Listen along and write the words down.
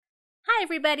Hi,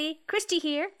 everybody. Christy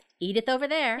here. Edith over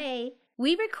there. Hey.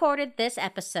 We recorded this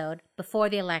episode before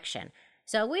the election,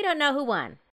 so we don't know who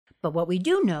won. But what we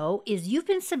do know is you've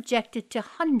been subjected to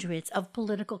hundreds of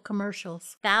political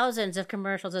commercials. Thousands of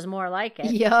commercials is more like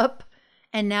it. Yup.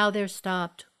 And now they're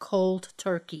stopped cold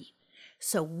turkey.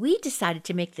 So we decided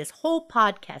to make this whole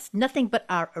podcast nothing but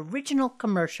our original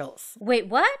commercials. Wait,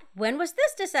 what? When was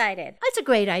this decided? That's a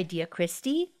great idea,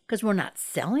 Christy, because we're not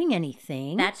selling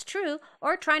anything. That's true,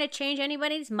 or trying to change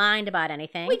anybody's mind about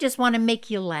anything. We just want to make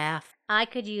you laugh, I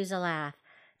could use a laugh.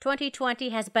 2020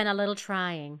 has been a little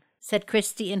trying, said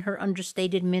Christy in her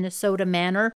understated Minnesota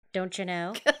manner. Don't you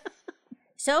know?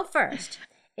 So first,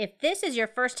 if this is your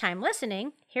first time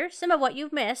listening, here's some of what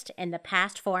you've missed in the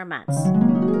past 4 months.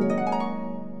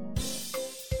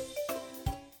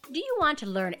 Do you want to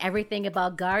learn everything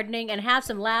about gardening and have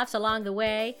some laughs along the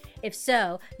way? If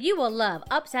so, you will love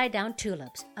Upside Down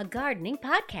Tulips, a gardening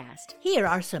podcast. Here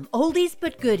are some oldies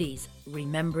but goodies.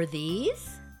 Remember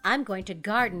these? I'm going to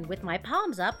garden with my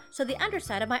palms up so the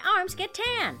underside of my arms get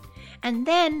tan. And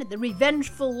then the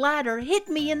revengeful ladder hit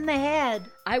me in the head.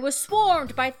 I was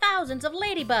swarmed by thousands of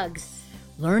ladybugs.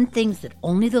 Learn things that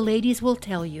only the ladies will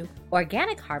tell you.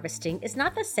 Organic harvesting is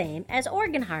not the same as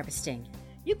organ harvesting.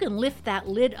 You can lift that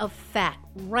lid of fat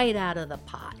right out of the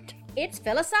pot. It's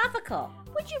philosophical.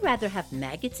 Would you rather have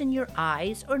maggots in your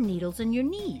eyes or needles in your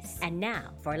knees? And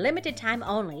now, for a limited time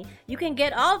only, you can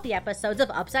get all the episodes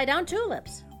of Upside Down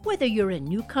Tulips. Whether you're a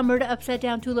newcomer to Upside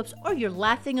Down Tulips or you're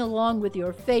laughing along with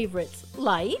your favorites,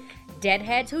 like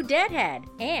Deadheads Who Deadhead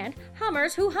and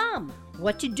Hummers Who Hum.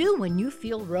 What to do when you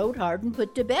feel road hard and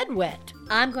put to bed wet.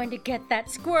 I'm going to get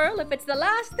that squirrel if it's the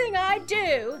last thing I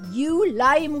do. You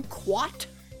lime quat.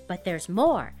 But there's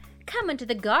more. Come into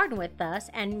the garden with us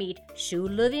and meet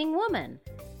Shoe-Living Woman,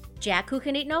 Jack Who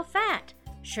Can Eat No Fat,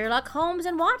 Sherlock Holmes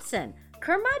and Watson,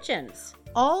 Curmudgeons.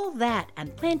 All that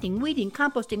and planting, weeding,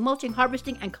 composting, mulching,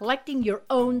 harvesting, and collecting your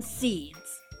own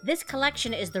seeds. This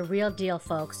collection is the real deal,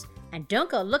 folks. And don't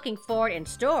go looking for it in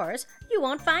stores. You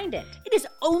won't find it. It is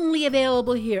only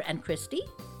available here. And Christy,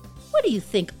 what do you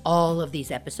think all of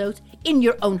these episodes in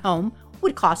your own home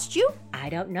would cost you? I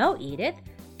don't know, Edith.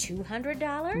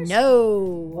 $200?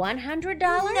 No. $100?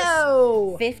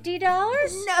 No.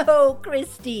 $50? No,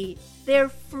 Christy. They're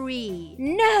free.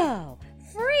 No.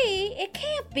 Free? It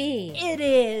can't be. It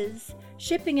is.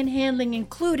 Shipping and handling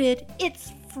included.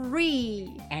 It's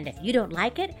free. And if you don't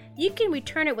like it, you can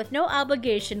return it with no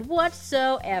obligation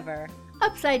whatsoever.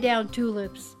 Upside Down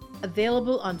Tulips.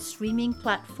 Available on streaming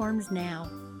platforms now.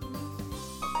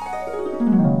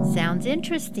 Sounds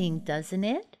interesting, doesn't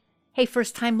it? Hey,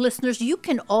 first-time listeners, you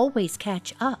can always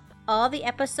catch up. All the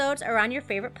episodes are on your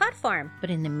favorite platform. But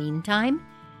in the meantime,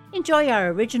 enjoy our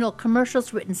original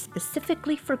commercials written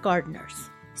specifically for gardeners.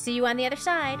 See you on the other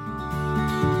side.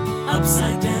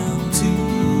 Upside Down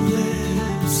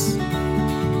Tulips.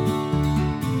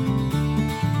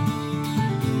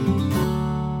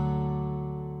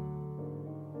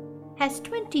 Has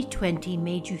 2020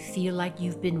 made you feel like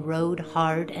you've been rode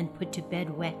hard and put to bed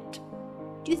wet?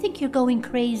 Do you think you're going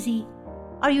crazy?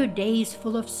 Are your days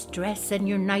full of stress and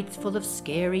your nights full of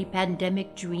scary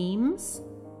pandemic dreams?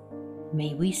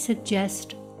 May we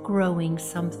suggest growing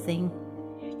something?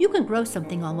 You can grow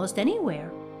something almost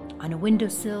anywhere. On a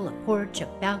windowsill, a porch, a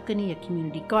balcony, a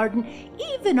community garden,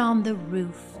 even on the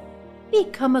roof.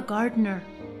 Become a gardener.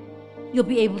 You'll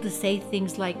be able to say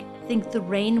things like, think the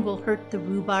rain will hurt the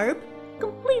rhubarb,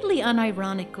 completely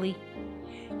unironically.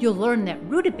 You'll learn that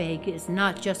rutabaga is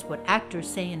not just what actors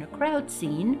say in a crowd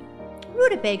scene.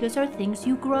 Rutabagas are things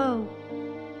you grow.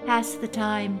 Pass the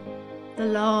time, the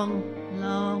long,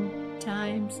 long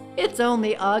times. It's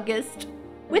only August.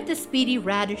 With the speedy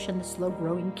radish and the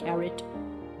slow-growing carrot.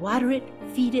 Water it,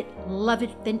 feed it, love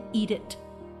it, then eat it.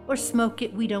 Or smoke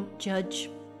it, we don't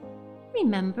judge.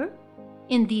 Remember,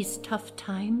 in these tough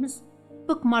times,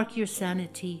 bookmark your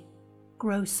sanity.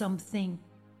 Grow something.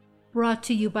 Brought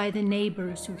to you by the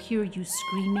neighbors who hear you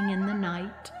screaming in the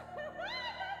night.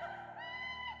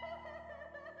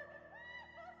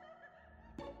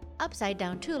 Upside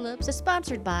Down Tulips is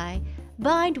sponsored by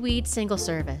Bindweed Single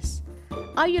Service.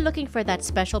 Are you looking for that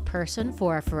special person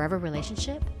for a forever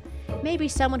relationship? Maybe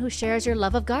someone who shares your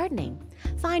love of gardening.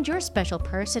 Find your special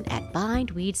person at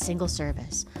Bindweed Single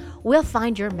Service. We'll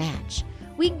find your match.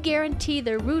 We guarantee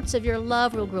the roots of your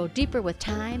love will grow deeper with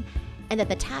time and that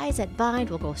the ties that bind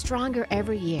will grow stronger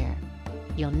every year.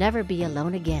 You'll never be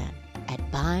alone again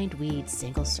at Bindweed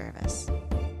Single Service.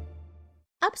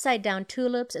 Upside Down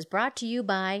Tulips is brought to you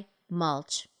by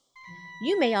mulch.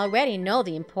 You may already know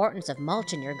the importance of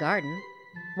mulch in your garden.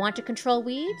 Want to control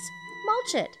weeds?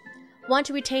 Mulch it. Want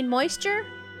to retain moisture?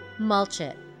 Mulch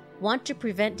it. Want to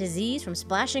prevent disease from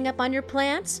splashing up on your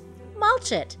plants?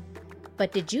 Mulch it.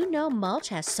 But did you know mulch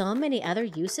has so many other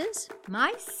uses?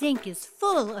 My sink is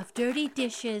full of dirty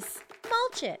dishes.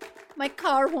 Mulch it. My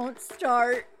car won't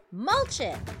start. Mulch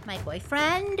it. My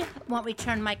boyfriend won't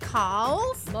return my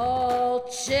calls.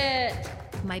 Mulch it.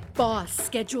 My boss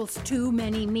schedules too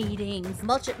many meetings.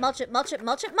 Mulch it, mulch it, mulch it,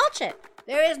 mulch it, mulch it.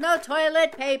 There is no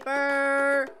toilet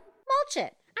paper. Mulch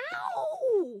it.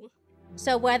 Ow!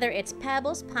 So whether it's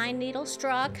pebbles, pine needles,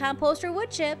 straw, compost, or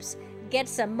wood chips, get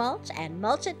some mulch and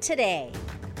mulch it today.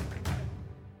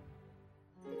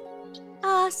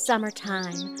 Ah,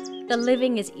 summertime. The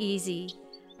living is easy.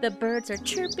 The birds are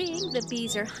chirping, the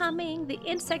bees are humming, the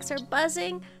insects are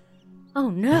buzzing. Oh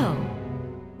no!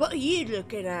 What are you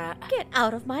looking at? Get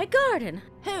out of my garden!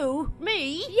 Who?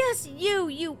 Me? Yes,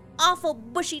 you awful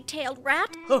bushy-tailed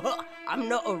rat! I'm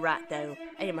not a rat though,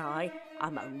 am I?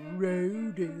 I'm a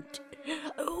rodent.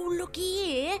 Oh, looky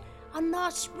here. A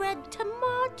nice red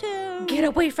tomato. Get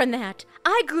away from that!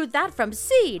 I grew that from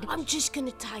seed! I'm just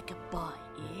gonna take a bite,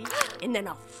 yeah? And then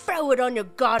I'll throw it on your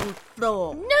garden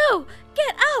floor. No!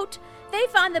 Get out! They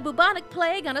found the bubonic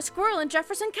plague on a squirrel in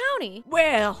Jefferson County.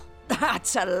 Well,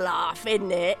 that's a laugh,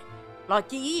 isn't it?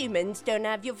 Like you humans don't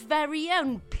have your very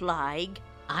own plague.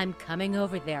 I'm coming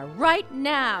over there right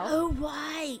now. Oh,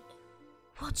 wait.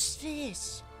 What's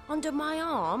this? Under my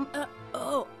arm?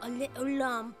 A little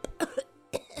lump.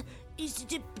 Is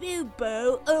it a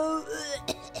bubo? Oh,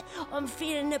 I'm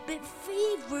feeling a bit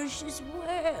feverish as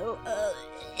well.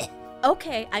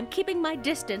 Okay, I'm keeping my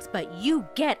distance, but you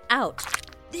get out.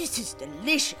 This is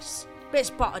delicious.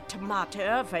 Best buttered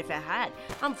tomato I've ever had.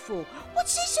 I'm full.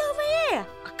 What's this over here?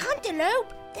 A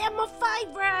cantaloupe? They're my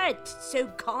favourite. So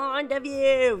kind of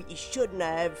you. You shouldn't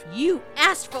have. You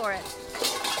asked for it.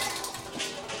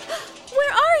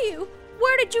 Where are you?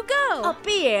 Where did you go? Up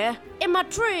here, in my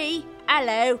tree.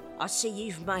 Hello. I see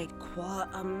you've made quite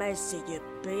a mess of your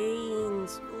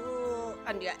beans. Oh,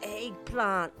 and your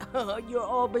eggplant. Your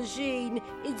aubergine.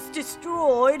 It's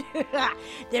destroyed.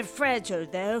 They're fragile,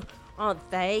 though, aren't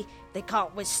they? They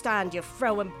can't withstand you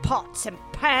throwing pots and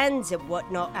pans and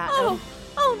whatnot at them.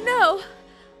 Oh no!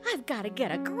 I've got to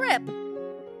get a grip.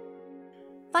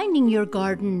 Finding your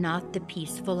garden not the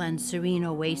peaceful and serene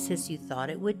oasis you thought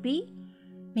it would be?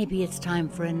 Maybe it's time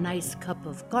for a nice cup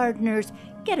of Gardener's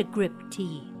Get a Grip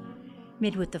tea,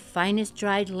 made with the finest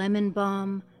dried lemon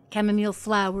balm, chamomile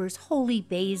flowers, holy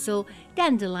basil,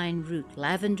 dandelion root,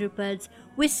 lavender buds,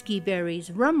 whiskey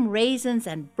berries, rum raisins,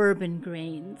 and bourbon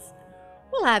grains.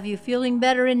 We'll have you feeling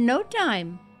better in no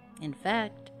time. In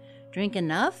fact, drink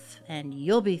enough and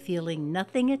you'll be feeling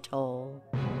nothing at all.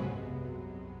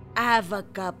 Have a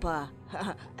cuppa.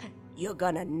 You're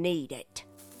gonna need it.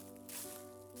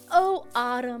 Oh,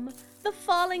 autumn, the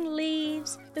falling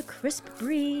leaves, the crisp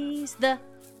breeze,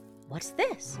 What's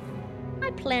this?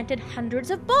 I planted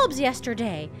hundreds of bulbs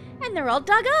yesterday, and they're all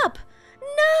dug up.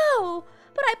 No!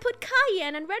 But I put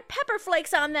cayenne and red pepper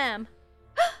flakes on them.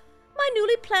 My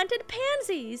newly planted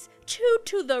pansies, chewed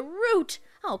to the root.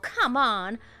 Oh, come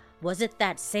on. Was it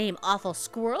that same awful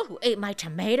squirrel who ate my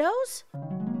tomatoes?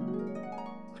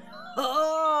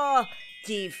 Oh,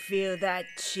 do you feel that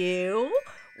chill?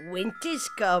 Winter's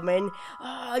coming.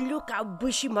 Oh, look how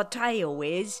bushy my tail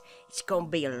is. It's gonna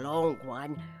be a long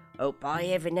one. Hope I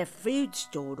have enough food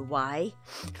stored away.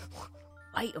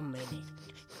 Wait a minute.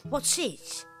 What's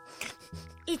this?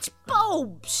 It's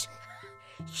bulbs.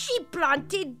 She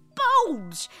planted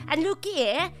bulbs. And look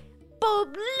here,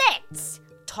 bulblets.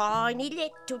 Tiny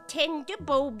little tender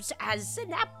bulbs as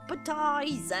an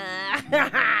appetizer.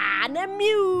 And a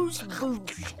muse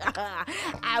bouche.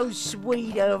 How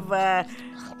sweet of her.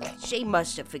 She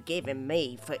must have forgiven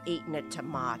me for eating the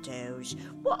tomatoes.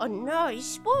 What a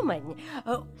nice woman.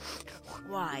 Oh,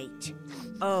 wait.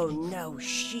 Oh, no,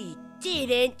 she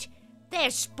didn't.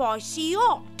 They're spicy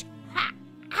hot.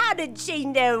 How did she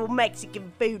know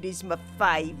Mexican food is my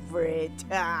favourite?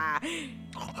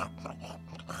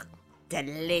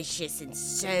 Delicious and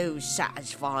so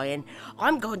satisfying.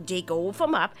 I'm going to dig all of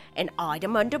them up and hide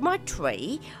them under my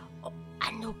tree. Oh,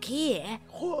 and look here.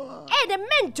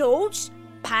 Elementals.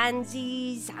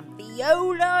 Pansies and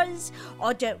violas.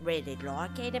 I don't really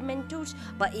like elementals,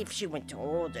 but if she went to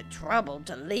all the trouble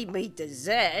to leave me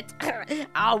dessert,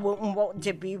 I wouldn't want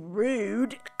to be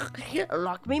rude.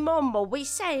 Like me mum always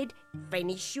said,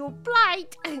 finish your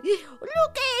plate.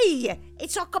 Looky,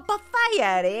 it's like a buffet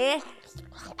out here.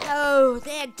 Oh,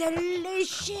 they're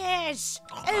delicious.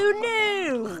 Oh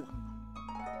no.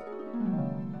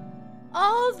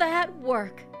 All that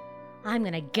work. I'm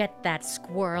gonna get that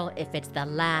squirrel if it's the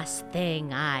last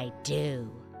thing I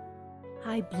do.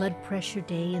 High blood pressure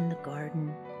day in the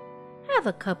garden. Have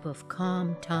a cup of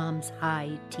Calm Tom's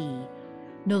high tea.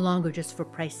 No longer just for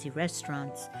pricey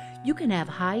restaurants. You can have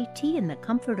high tea in the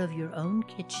comfort of your own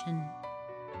kitchen.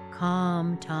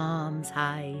 Calm Tom's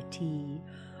high tea.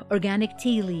 Organic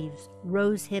tea leaves,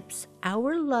 rose hips,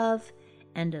 our love,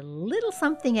 and a little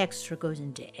something extra goes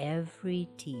into every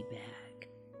tea bag.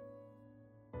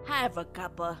 Have a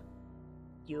cuppa.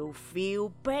 You'll feel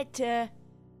better.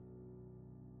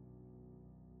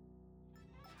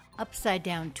 Upside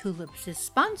Down Tulips is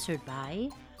sponsored by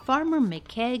Farmer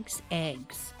McKegg's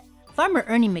Eggs. Farmer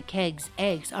Ernie McKegg's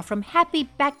eggs are from happy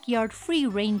backyard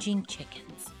free-ranging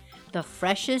chickens. The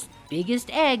freshest,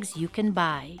 biggest eggs you can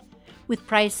buy. With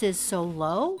prices so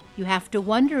low, you have to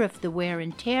wonder if the wear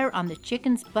and tear on the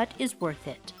chicken's butt is worth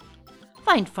it.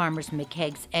 Find Farmer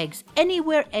McKegg's Eggs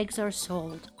anywhere eggs are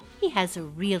sold. He has a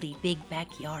really big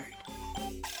backyard.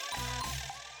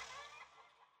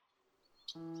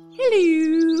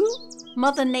 Hello,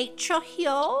 Mother Nature here.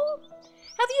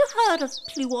 Have you heard of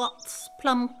pluots,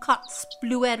 plumcots,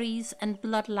 blueberries, and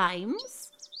blood limes?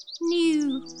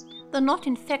 No, they're not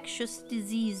infectious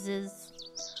diseases.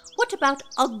 What about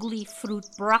ugly fruit,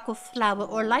 broccolflower,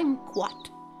 or limequat?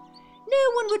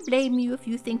 No one would blame you if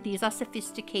you think these are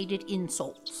sophisticated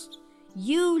insults.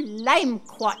 You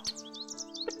limequat!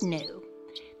 But no,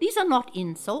 these are not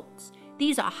insults.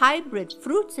 These are hybrid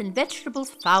fruits and vegetables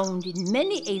found in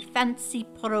many a fancy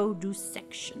produce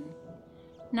section.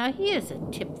 Now here's a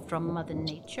tip from Mother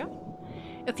Nature.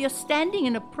 If you're standing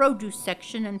in a produce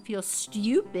section and feel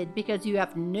stupid because you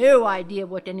have no idea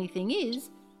what anything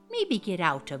is, maybe get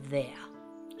out of there.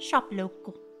 Shop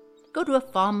local. Go to a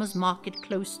farmer's market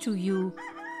close to you.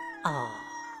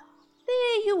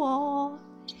 There you are,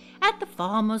 at the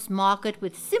farmer's market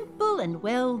with simple and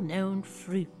well-known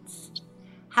fruits.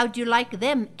 How'd you like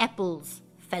them apples,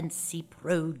 fancy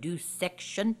produce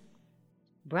section?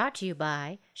 Brought to you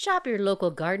by Shop Your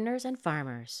Local Gardeners and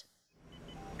Farmers.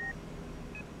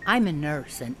 I'm a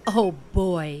nurse, and oh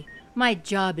boy, my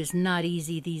job is not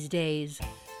easy these days.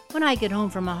 When I get home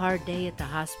from a hard day at the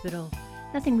hospital,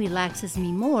 nothing relaxes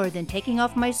me more than taking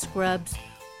off my scrubs,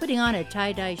 putting on a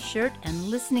tie-dye shirt, and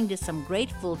listening to some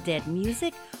Grateful Dead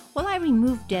music while I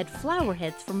remove dead flower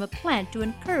heads from a plant to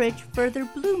encourage further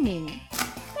blooming.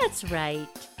 That's right.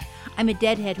 I'm a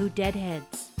deadhead who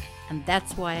deadheads, and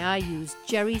that's why I use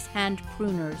Jerry's hand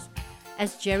pruners.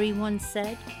 As Jerry once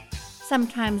said,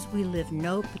 sometimes we live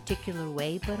no particular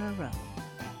way but our own.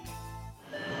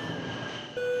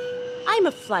 I'm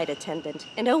a flight attendant,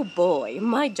 and oh boy,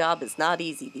 my job is not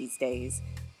easy these days.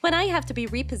 When I have to be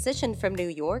repositioned from New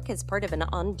York as part of an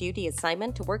on-duty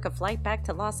assignment to work a flight back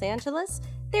to Los Angeles,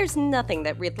 there's nothing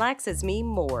that relaxes me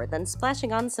more than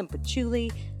splashing on some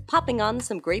patchouli, popping on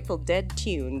some Grateful Dead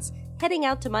tunes, heading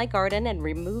out to my garden and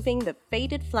removing the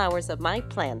faded flowers of my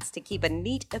plants to keep a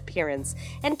neat appearance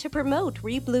and to promote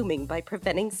reblooming by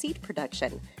preventing seed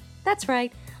production. That's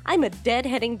right, I'm a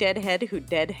deadheading deadhead who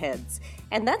deadheads,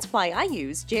 and that's why I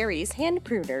use Jerry's hand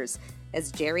pruners.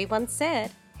 As Jerry once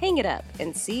said, hang it up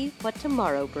and see what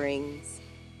tomorrow brings.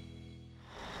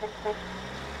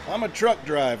 I'm a truck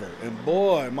driver, and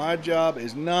boy, my job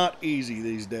is not easy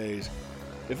these days.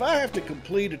 If I have to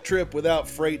complete a trip without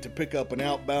freight to pick up an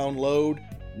outbound load,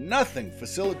 nothing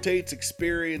facilitates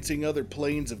experiencing other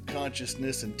planes of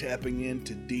consciousness and tapping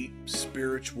into deep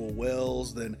spiritual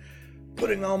wells than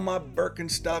putting on my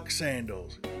Birkenstock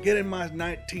sandals, getting my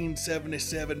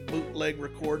 1977 bootleg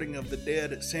recording of the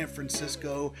Dead at San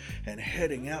Francisco, and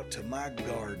heading out to my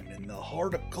garden in the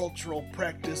horticultural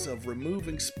practice of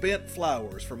removing spent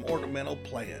flowers from ornamental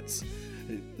plants.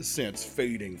 Since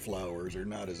fading flowers are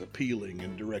not as appealing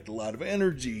and direct a lot of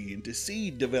energy into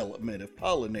seed development if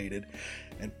pollinated,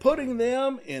 and putting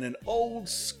them in an old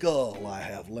skull I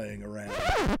have laying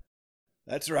around.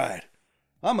 That's right.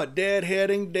 I'm a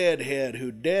deadheading deadhead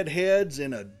who deadheads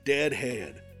in a dead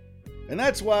head. And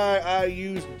that's why I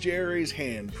use Jerry's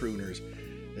hand pruners.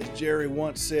 As Jerry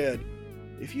once said,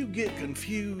 if you get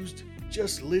confused,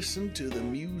 just listen to the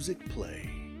music play.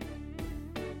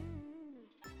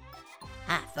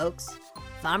 Hi, folks.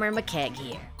 Farmer McKegg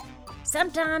here.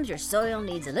 Sometimes your soil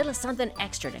needs a little something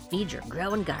extra to feed your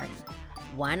growing garden.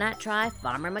 Why not try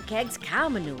Farmer McKegg's cow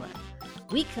manure?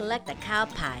 We collect the cow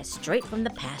pies straight from the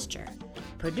pasture,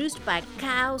 produced by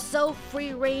cows so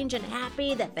free-range and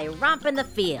happy that they romp in the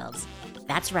fields.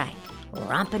 That's right,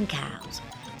 rompin' cows.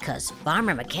 'Cause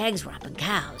Farmer McKegg's rompin'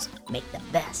 cows make the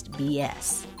best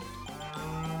BS.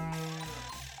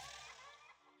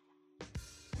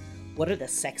 What are the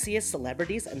sexiest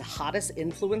celebrities and hottest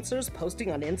influencers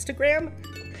posting on Instagram?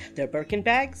 Their Birkin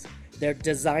bags? Their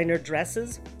designer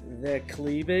dresses? Their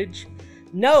cleavage?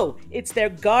 No, it's their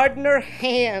gardener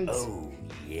hands. Oh,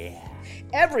 yeah.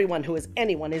 Everyone who is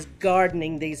anyone is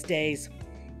gardening these days.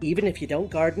 Even if you don't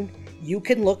garden, you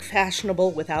can look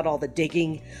fashionable without all the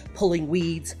digging, pulling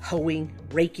weeds, hoeing,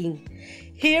 raking.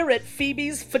 Here at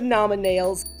Phoebe's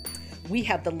Phenomenails, we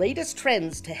have the latest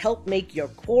trends to help make your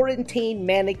quarantine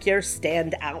manicure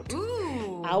stand out.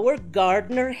 Ooh. Our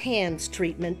Gardener Hands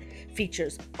treatment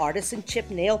features artisan chip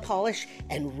nail polish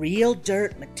and real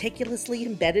dirt meticulously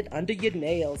embedded under your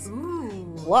nails.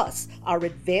 Ooh. Plus, our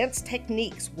advanced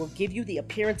techniques will give you the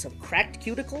appearance of cracked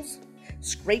cuticles,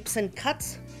 scrapes and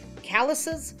cuts,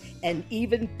 calluses, and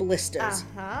even blisters.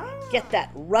 Get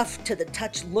that rough to the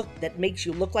touch look that makes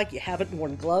you look like you haven't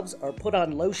worn gloves or put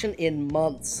on lotion in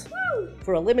months. Woo!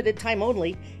 For a limited time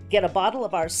only, get a bottle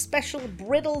of our special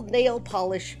brittle nail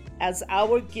polish as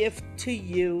our gift to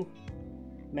you.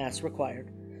 Mask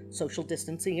required. Social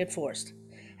distancing enforced.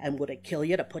 And would it kill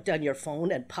you to put down your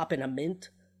phone and pop in a mint?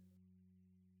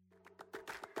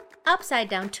 Upside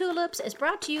Down Tulips is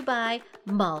brought to you by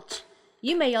mulch.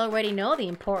 You may already know the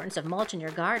importance of mulch in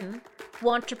your garden.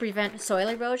 Want to prevent soil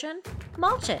erosion?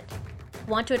 Mulch it.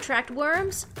 Want to attract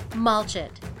worms? Mulch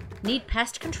it. Need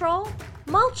pest control?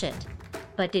 Mulch it.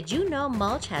 But did you know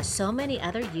mulch has so many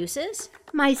other uses?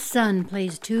 My son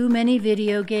plays too many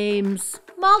video games.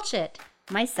 Mulch it.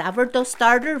 My sourdough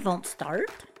starter won't start.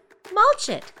 Mulch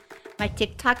it. My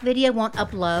TikTok video won't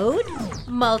upload.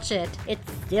 Mulch it. It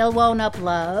still won't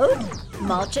upload.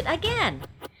 Mulch it again.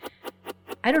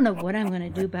 I don't know what I'm going to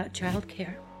do about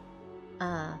childcare.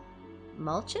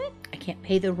 Mulch it? I can't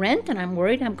pay the rent and I'm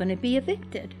worried I'm going to be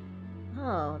evicted.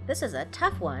 Oh, this is a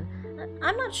tough one.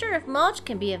 I'm not sure if mulch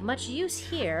can be of much use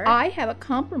here. I have a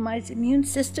compromised immune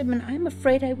system and I'm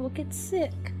afraid I will get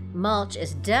sick. Mulch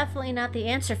is definitely not the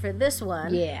answer for this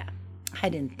one. Yeah, I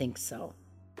didn't think so.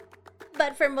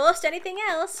 But for most anything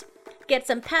else, get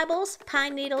some pebbles,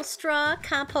 pine needles, straw,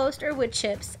 compost, or wood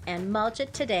chips and mulch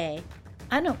it today.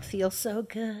 I don't feel so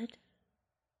good.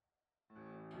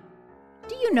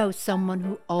 Do you know someone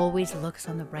who always looks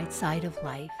on the bright side of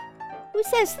life? Who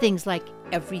says things like,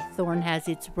 every thorn has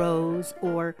its rose,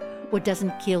 or what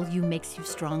doesn't kill you makes you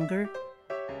stronger?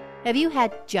 Have you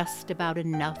had just about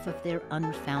enough of their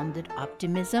unfounded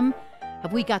optimism?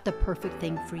 Have we got the perfect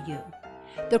thing for you?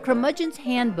 The Curmudgeon's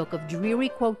Handbook of Dreary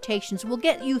Quotations will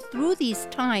get you through these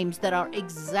times that are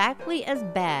exactly as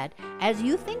bad as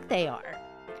you think they are.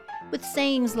 With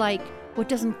sayings like, what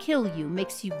doesn't kill you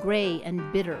makes you gray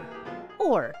and bitter.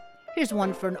 Or, here's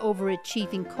one for an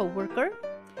overachieving coworker.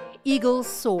 Eagles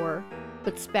soar,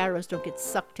 but sparrows don't get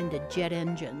sucked into jet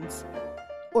engines.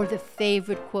 Or the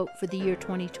favorite quote for the year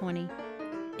 2020,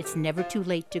 it's never too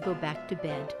late to go back to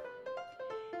bed.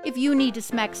 If you need to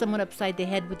smack someone upside the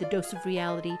head with a dose of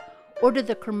reality, order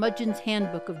the Curmudgeon's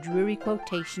Handbook of Dreary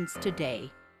Quotations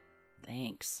today.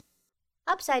 Thanks.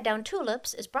 Upside Down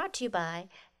Tulips is brought to you by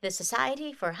the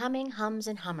Society for Humming Hums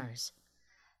and Hummers.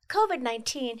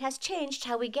 COVID-19 has changed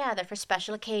how we gather for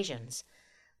special occasions.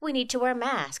 We need to wear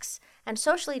masks and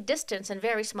socially distance in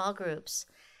very small groups.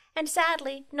 And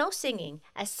sadly, no singing,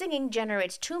 as singing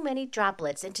generates too many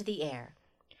droplets into the air.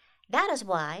 That is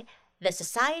why the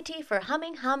Society for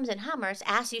Humming Hums and Hummers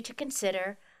asks you to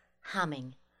consider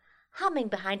humming. Humming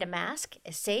behind a mask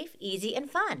is safe, easy, and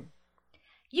fun.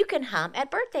 You can hum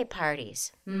at birthday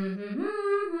parties.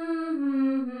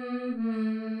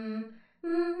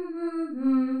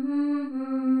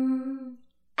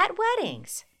 At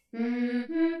weddings.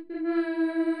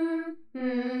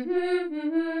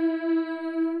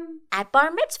 At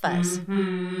bar mitzvahs.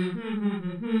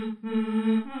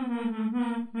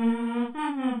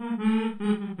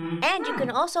 And you can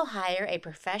also hire a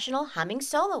professional humming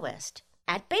soloist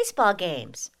at baseball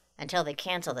games until they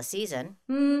cancel the season.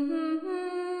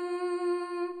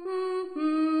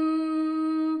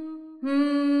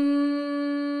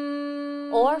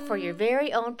 Or for your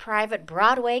very own private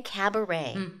Broadway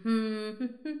cabaret.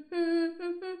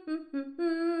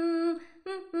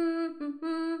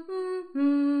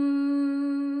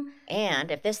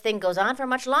 And if this thing goes on for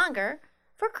much longer,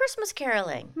 for Christmas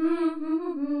caroling.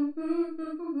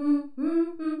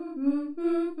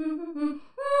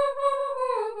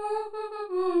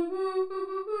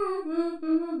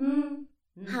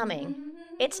 Humming,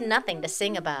 it's nothing to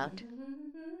sing about.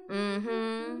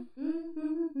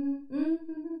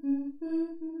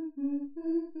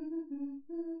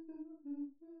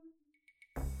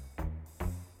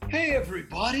 Hey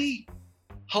everybody!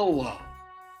 Hello.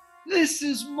 This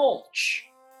is Mulch.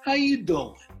 How you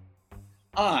doing?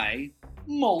 I,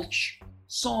 Mulch,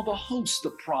 solve a host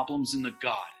of problems in the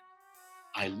garden.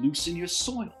 I loosen your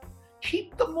soil,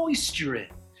 keep the moisture in,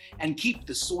 and keep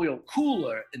the soil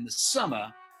cooler in the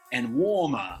summer and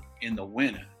warmer in the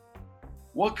winter.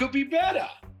 What could be better?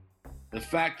 The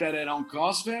fact that it don't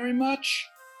cost very much?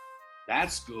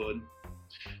 That's good.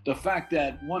 The fact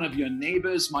that one of your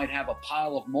neighbors might have a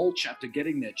pile of mulch after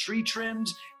getting their tree trimmed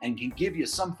and can give you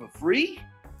some for free?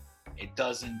 It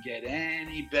doesn't get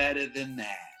any better than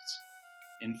that.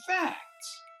 In fact,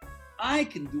 I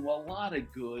can do a lot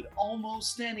of good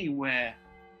almost anywhere.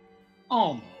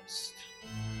 Almost.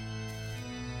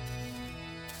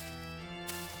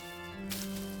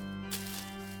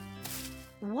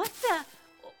 What's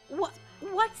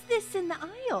this in the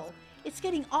aisle? It's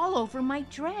getting all over my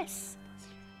dress.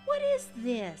 What is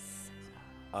this?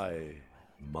 I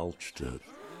mulched it.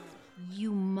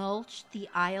 You mulched the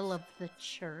aisle of the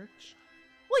church?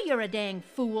 Well, you're a dang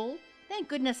fool. Thank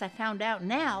goodness I found out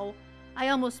now. I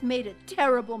almost made a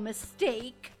terrible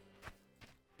mistake.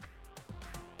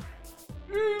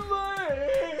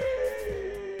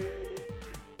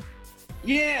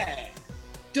 Yeah,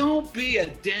 don't be a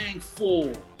dang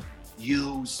fool.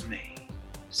 Use me.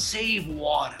 Save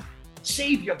water.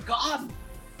 Save your garden.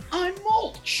 I'm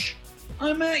mulch.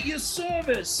 I'm at your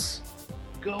service.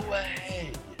 Go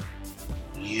ahead.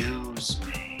 Use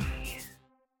me.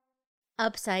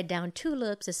 Upside Down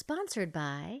Tulips is sponsored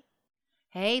by...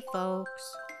 Hey,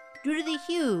 folks. Due to the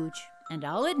huge, and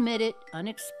I'll admit it,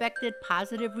 unexpected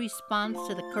positive response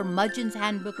to the Curmudgeon's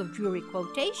Handbook of Drury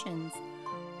Quotations,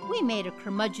 we made a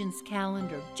Curmudgeon's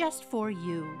calendar just for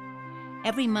you.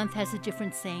 Every month has a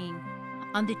different saying.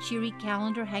 On the cheery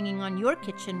calendar hanging on your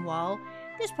kitchen wall,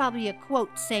 there's probably a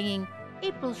quote saying,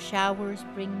 April showers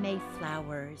bring May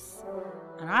flowers.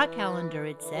 On our calendar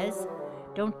it says,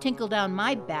 don't tinkle down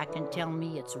my back and tell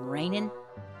me it's raining.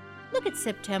 Look at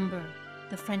September,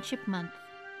 the friendship month.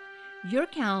 Your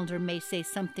calendar may say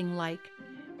something like,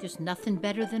 there's nothing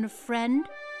better than a friend,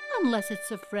 unless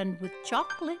it's a friend with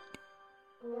chocolate.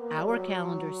 Our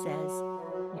calendar says,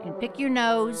 you can pick your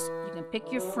nose, you can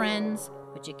pick your friends,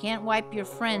 but you can't wipe your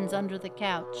friends under the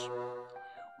couch.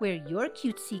 Where your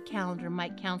cutesy calendar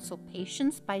might counsel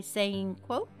patience by saying,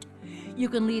 quote, you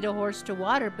can lead a horse to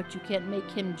water, but you can't make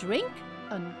him drink,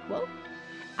 unquote.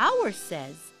 Ours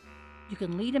says, you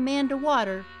can lead a man to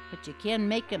water, but you can't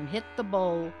make him hit the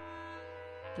bowl.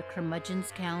 The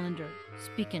Curmudgeon's calendar,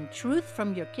 speaking truth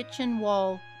from your kitchen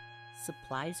wall.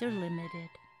 Supplies are limited.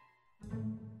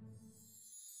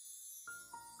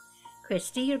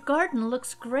 Christy, your garden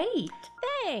looks great.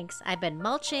 Thanks. I've been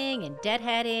mulching and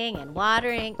deadheading and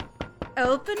watering.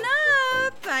 Open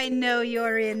up! I know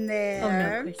you're in there. Oh,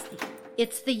 no, Christy.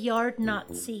 It's the yard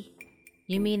Nazi.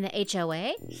 You mean the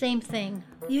HOA? Same thing.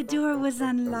 Your door was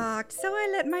unlocked, so I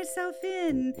let myself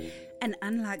in. An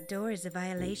unlocked door is a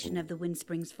violation of the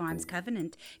Windsprings Farms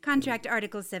Covenant, Contract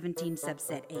Article 17,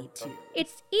 Subset A2.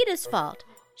 It's Edith's fault.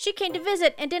 She came to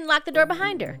visit and didn't lock the door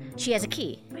behind her. She has a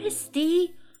key.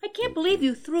 Christy, I can't believe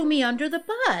you threw me under the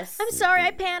bus. I'm sorry,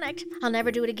 I panicked. I'll never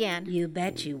do it again. You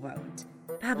bet you won't.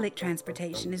 Public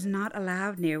transportation is not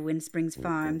allowed near Windsprings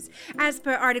Farms. As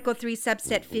per Article 3,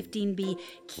 Subset 15B,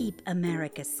 Keep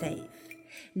America Safe.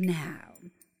 Now,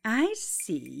 I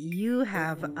see you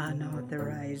have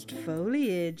unauthorized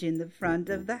foliage in the front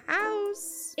of the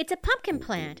house. It's a pumpkin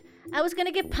plant. I was going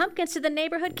to give pumpkins to the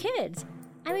neighborhood kids.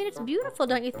 I mean, it's beautiful,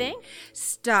 don't you think?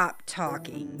 Stop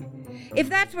talking. If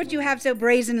that's what you have so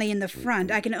brazenly in the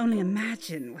front, I can only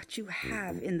imagine what you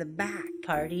have in the back.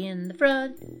 Party in the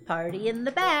front, party in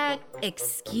the back.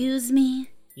 Excuse me?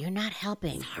 You're not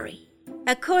helping. Sorry.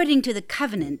 According to the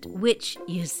covenant, which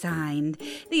you signed,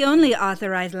 the only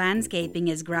authorized landscaping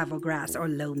is gravel grass or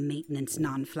low-maintenance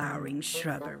non-flowering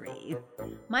shrubbery.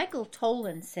 Michael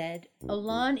Tolan said, a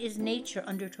lawn is nature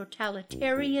under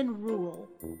totalitarian rule.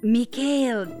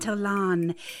 Mikhail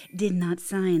Tolan did not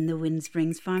sign the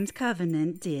Windsprings Farms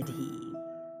covenant, did he?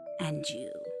 And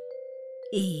you,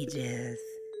 Edith,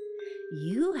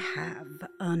 you have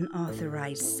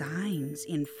unauthorized signs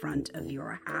in front of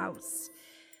your house.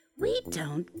 We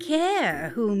don't care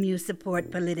whom you support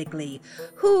politically,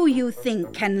 who you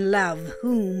think can love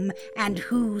whom, and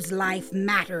whose life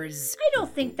matters. I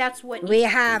don't think that's what... We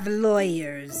have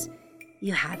lawyers.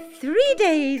 You have 3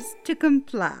 days to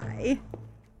comply.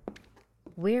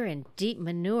 We're in deep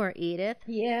manure, Edith.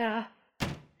 Yeah.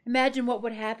 Imagine what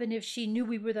would happen if she knew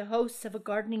we were the hosts of a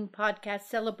gardening podcast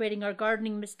celebrating our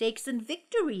gardening mistakes and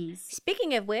victories.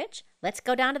 Speaking of which, let's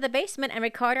go down to the basement and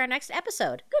record our next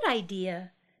episode. Good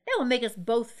idea. That will make us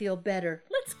both feel better.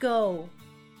 Let's go.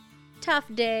 Tough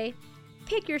day.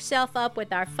 Pick yourself up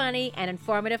with our funny and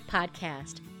informative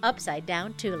podcast, Upside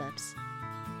Down Tulips.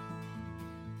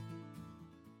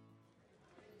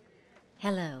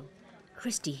 Hello,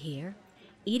 Christy here.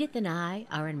 Edith and I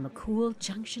are in McCool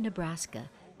Junction,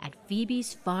 Nebraska at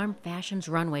Phoebe's Farm Fashions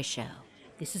Runway Show.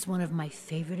 This is one of my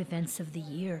favorite events of the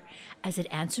year, as it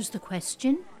answers the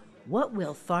question, what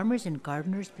will farmers and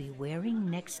gardeners be wearing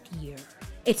next year?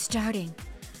 It's starting.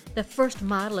 The first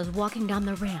model is walking down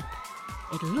the ramp.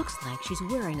 It looks like she's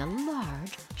wearing a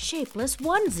large, shapeless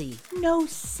onesie. No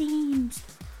seams.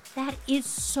 That is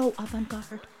so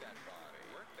avant-garde.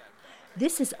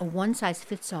 This is a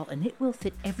one-size-fits-all, and it will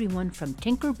fit everyone from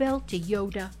Tinkerbell to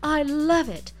Yoda. I love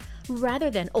it. Rather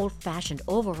than old-fashioned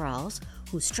overalls,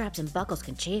 whose straps and buckles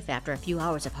can chafe after a few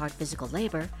hours of hard physical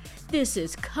labor, this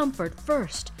is comfort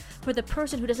first for the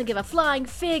person who doesn't give a flying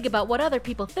fig about what other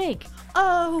people think.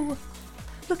 Oh,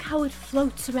 look how it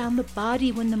floats around the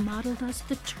body when the model does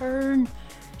the turn.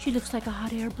 She looks like a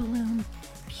hot air balloon.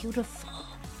 Beautiful.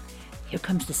 Here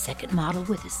comes the second model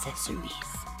with accessories.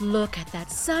 Look at that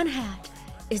sun hat.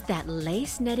 Is that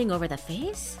lace netting over the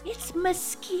face? It's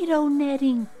mosquito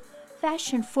netting.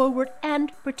 Fashion forward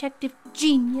and protective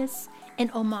genius. An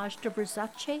homage to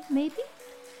Versace, maybe?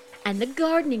 And the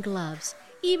gardening gloves.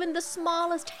 Even the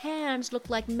smallest hands look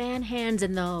like man hands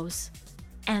in those.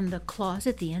 And the claws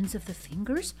at the ends of the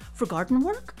fingers for garden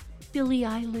work? Billie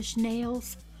Eilish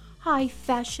nails. High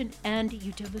fashion and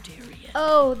utilitarian.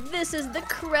 Oh, this is the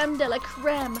creme de la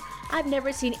creme. I've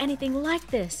never seen anything like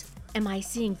this. Am I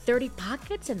seeing 30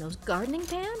 pockets in those gardening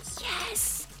pants?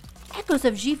 Yes! Echoes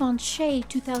of Givenchy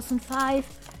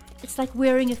 2005. It's like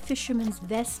wearing a fisherman's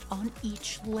vest on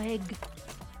each leg.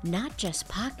 Not just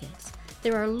pockets.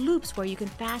 There are loops where you can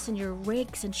fasten your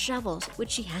rakes and shovels, which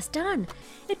she has done.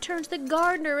 It turns the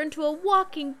gardener into a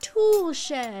walking tool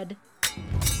shed.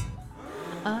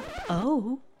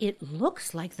 It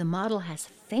looks like the model has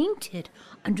fainted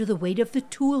under the weight of the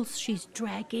tools she's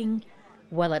dragging.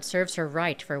 Well, it serves her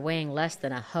right for weighing less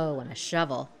than a hoe and a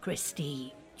shovel.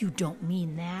 Christy, you don't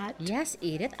mean that. Yes,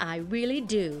 Edith, I really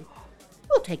do.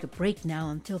 We'll take a break now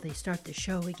until they start the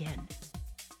show again.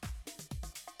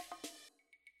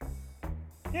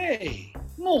 Hey,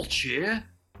 Mulch here.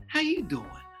 How you doing?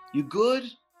 You good?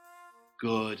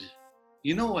 Good.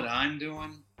 You know what I'm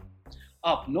doing?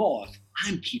 Up north,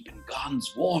 I'm keeping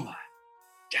gardens warmer.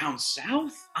 Down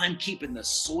south, I'm keeping the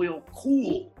soil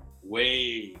cool.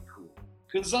 Way cool.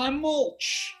 'Cause I'm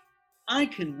Mulch. I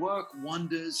can work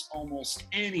wonders almost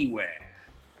anywhere.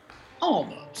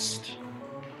 Almost.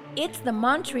 It's the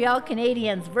Montreal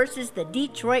Canadiens versus the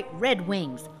Detroit Red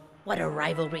Wings. What a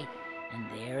rivalry.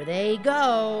 And there they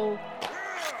go.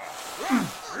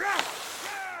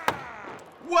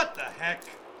 What the heck?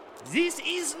 This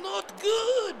is not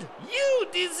good! You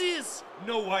did this!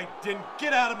 No, I didn't.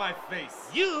 Get out of my face!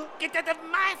 You get out of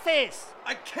my face!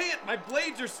 I can't! My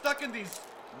blades are stuck in these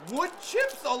wood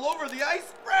chips all over the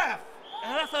ice graph!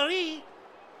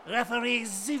 Referee,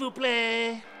 s'il vous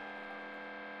plaît.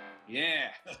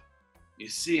 Yeah, you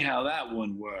see how that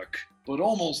wouldn't work. But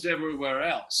almost everywhere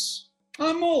else,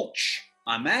 I'm Mulch.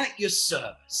 I'm at your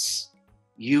service.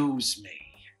 Use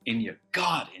me. In your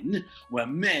garden, where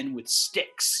men with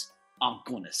sticks, I'm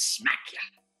gonna smack ya.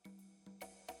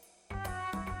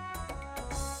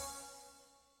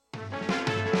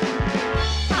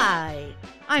 Hi,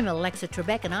 I'm Alexa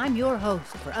Trebek, and I'm your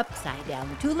host for Upside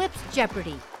Down Tulips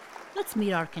Jeopardy. Let's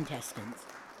meet our contestants.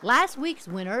 Last week's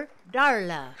winner,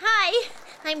 Darla. Hi,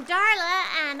 I'm Darla,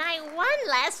 and I won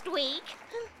last week.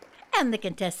 And the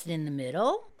contestant in the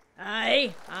middle.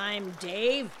 Hi, I'm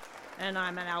Dave, and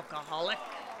I'm an alcoholic.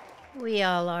 We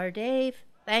all are, Dave.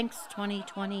 Thanks,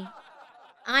 2020.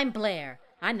 I'm Blair.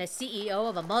 I'm the CEO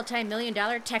of a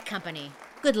multi-million-dollar tech company.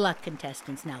 Good luck,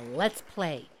 contestants. Now let's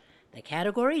play. The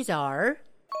categories are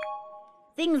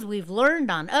things we've learned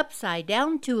on Upside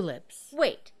Down Tulips.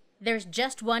 Wait, there's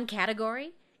just one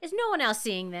category? Is no one else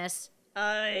seeing this?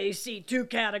 I see two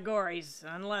categories,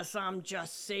 unless I'm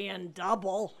just seeing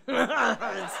double.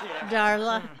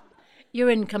 Darla,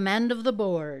 you're in command of the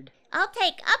board. I'll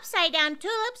take Upside Down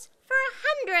Tulips for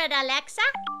 100, Alexa.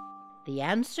 The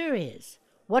answer is,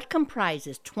 what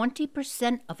comprises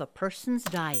 20% of a person's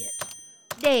diet?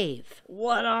 Dave.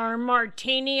 What are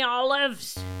martini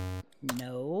olives?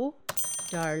 No.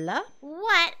 Darla?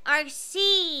 What are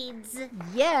seeds?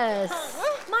 Yes.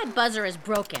 My buzzer is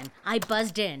broken. I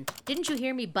buzzed in. Didn't you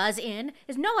hear me buzz in?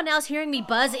 Is no one else hearing me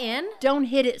buzz in? Don't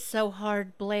hit it so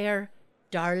hard, Blair.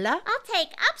 Darla? I'll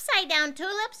take Upside Down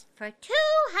Tulips for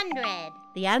 200.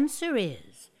 The answer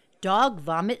is dog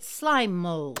vomit slime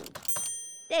mold.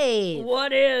 Dave.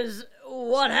 What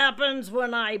happens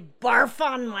when I barf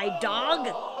on my dog?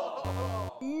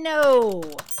 No.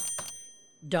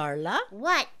 Darla?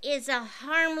 What is a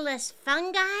harmless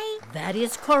fungi? That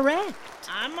is correct.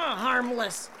 I'm a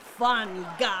harmless fun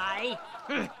guy.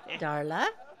 Darla,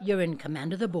 you're in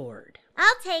command of the board.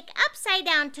 I'll take Upside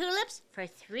Down Tulips for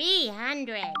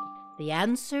 300. The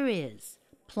answer is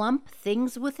plump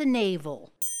things with a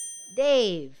navel.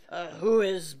 Dave. Who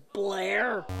is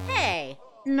Blair? Hey,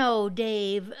 No,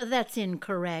 Dave, that's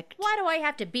incorrect. why do I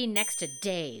have to be next to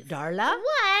Dave? Darla?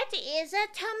 What is a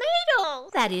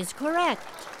tomato? That is correct.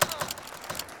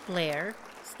 Blair,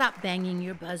 stop banging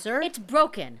your buzzer. It's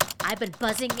broken. I've been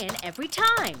buzzing in every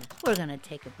time. We're gonna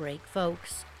take a break,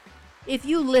 folks. If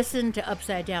you listened to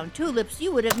Upside Down Tulips,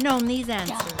 you would have known these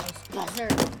answers. Buzzer,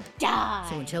 die.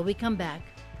 So until we come back,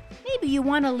 maybe you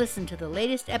want to listen to the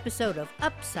latest episode of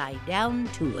Upside Down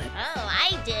Tulip. Oh,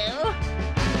 I do.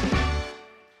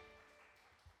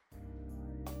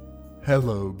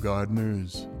 Hello,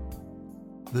 gardeners.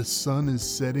 The sun is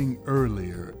setting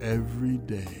earlier every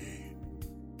day.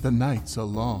 The nights are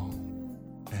long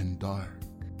and dark.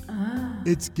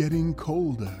 It's getting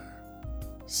colder.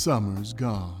 Summer's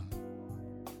gone.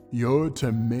 Your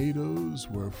tomatoes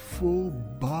were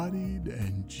full-bodied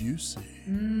and juicy.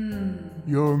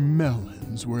 Your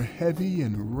melons were heavy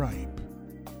and ripe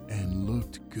and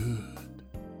looked good.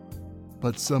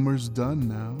 But summer's done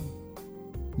now.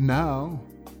 Now,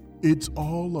 it's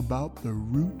all about the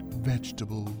root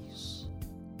vegetables.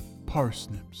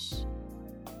 Parsnips,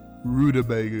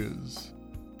 rutabagas,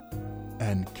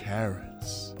 and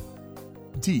carrots.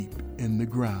 Deep in the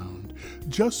ground,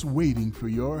 just waiting for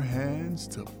your hands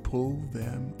to pull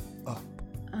them up.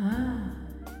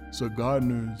 So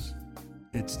gardeners,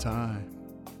 it's time.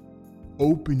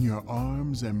 Open your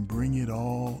arms and bring it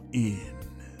all in.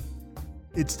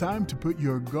 It's time to put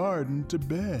your garden to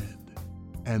bed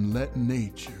and let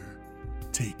nature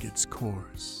take its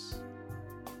course.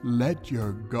 Let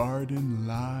your garden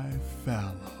lie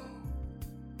fallow,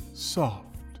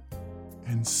 soft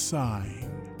and sighing,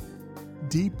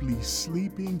 deeply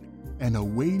sleeping and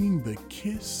awaiting the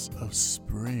kiss of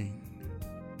spring.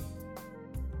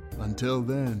 Until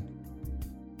then,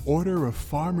 order a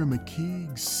Farmer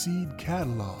McKee's seed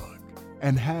catalog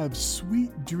and have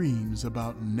sweet dreams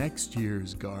about next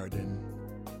year's garden.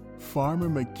 Farmer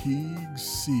McKee's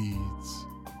seeds.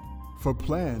 For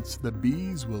plants the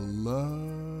bees will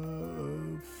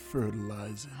love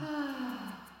fertilizing.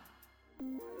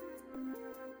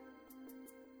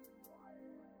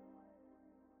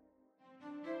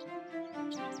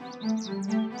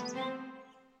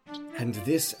 And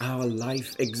this our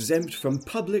life exempt from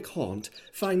public haunt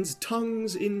finds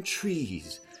tongues in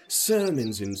trees,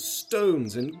 sermons in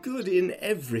stones, and good in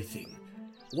everything.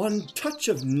 One touch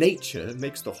of nature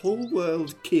makes the whole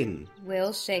world kin.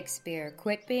 Will Shakespeare,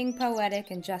 quit being poetic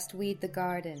and just weed the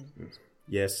garden.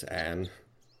 Yes, Anne.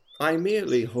 I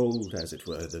merely hold, as it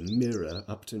were, the mirror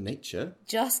up to nature.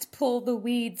 Just pull the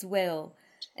weeds, Will.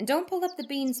 And don't pull up the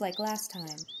beans like last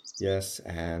time. Yes,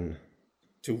 Anne.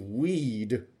 To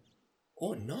weed,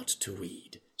 or not to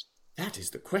weed? That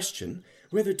is the question,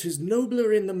 whether 'tis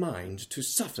nobler in the mind to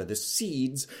suffer the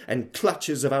seeds and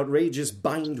clutches of outrageous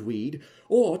bindweed,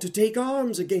 or to take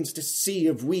arms against a sea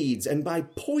of weeds, and by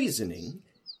poisoning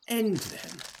end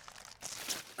them.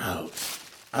 Out,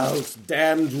 out,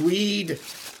 damned weed!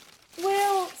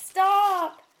 Will,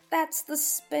 stop! That's the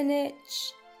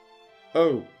spinach.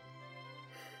 Oh.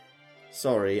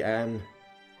 Sorry, Anne.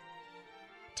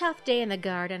 Tough day in the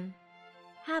garden.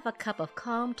 Have a cup of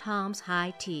Calm Tom's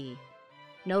high tea.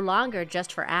 No longer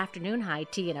just for afternoon high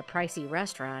tea in a pricey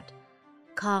restaurant.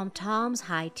 Calm Tom's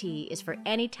high tea is for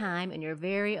any time in your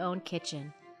very own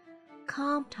kitchen.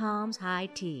 Calm Tom's high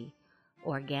tea.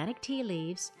 Organic tea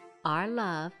leaves, our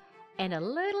love, and a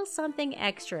little something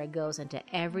extra goes into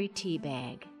every tea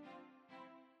bag.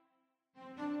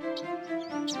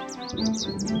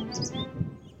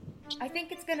 I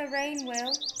think it's gonna rain,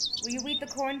 Will. Will you weed the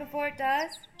corn before it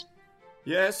does?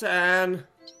 Yes, Anne.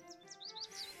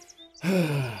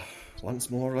 Once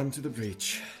more onto the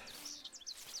breach.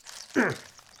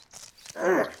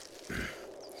 Oh,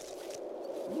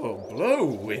 blow,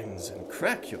 winds, and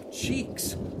crack your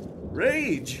cheeks.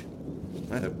 Rage!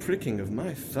 By the pricking of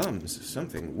my thumbs,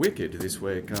 something wicked this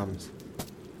way comes.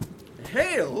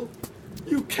 Hail!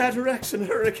 You cataracts and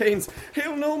hurricanes,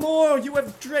 hail no more! You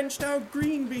have drenched our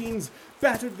green beans,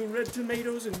 battered the red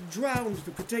tomatoes, and drowned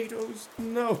the potatoes.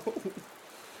 No!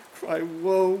 Cry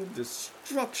woe,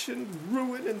 destruction,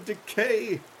 ruin, and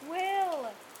decay. Will,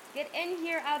 get in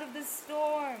here out of the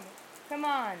storm. Come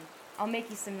on, I'll make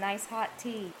you some nice hot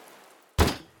tea.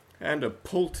 And a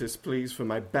poultice, please, for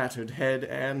my battered head,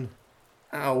 Anne.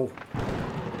 Ow.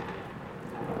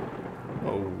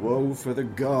 Oh, woe for the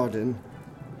garden.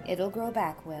 It'll grow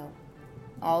back, Will.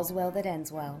 All's well that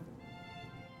ends well.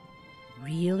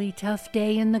 Really tough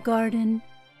day in the garden?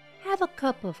 Have a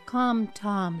cup of Calm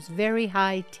Tom's very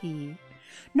high tea.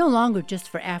 No longer just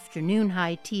for afternoon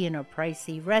high tea in a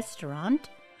pricey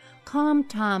restaurant. Calm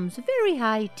Tom's Very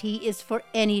High Tea is for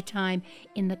any time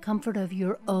in the comfort of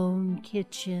your own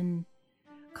kitchen.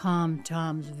 Calm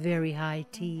Tom's Very High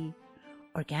Tea.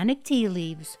 Organic tea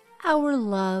leaves, our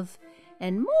love,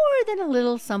 and more than a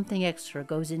little something extra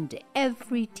goes into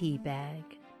every tea bag.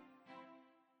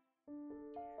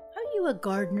 Are you a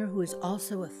gardener who is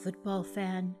also a football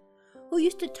fan? Who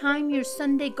used to time your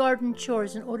Sunday garden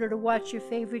chores in order to watch your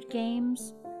favorite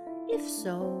games? If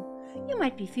so, you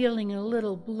might be feeling a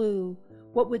little blue,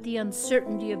 what with the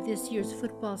uncertainty of this year's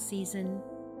football season.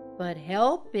 But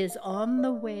help is on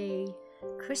the way.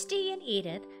 Christy and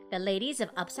Edith, the ladies of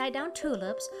Upside Down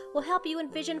Tulips, will help you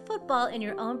envision football in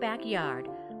your own backyard,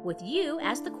 with you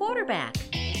as the quarterback.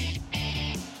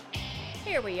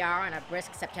 Here we are on a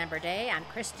brisk September day. I'm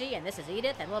Christy, and this is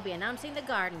Edith, and we'll be announcing the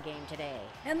garden game today.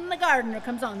 And the gardener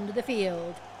comes onto the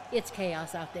field. It's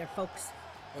chaos out there, folks.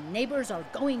 The neighbors are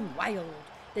going wild.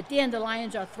 The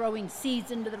dandelions are throwing seeds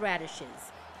into the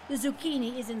radishes. The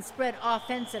zucchini is in spread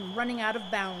offense and running out of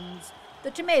bounds.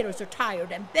 The tomatoes are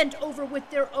tired and bent over with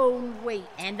their own weight.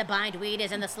 And the bindweed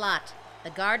is in the slot.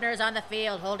 The gardener's on the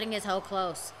field holding his hoe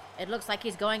close. It looks like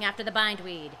he's going after the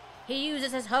bindweed. He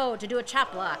uses his hoe to do a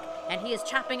chop block, and he is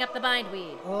chopping up the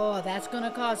bindweed. Oh, that's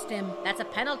gonna cost him. That's a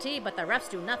penalty, but the refs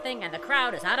do nothing, and the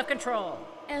crowd is out of control.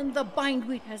 And the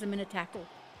bindweed has him in a tackle.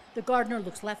 The gardener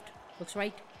looks left, looks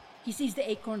right. He sees the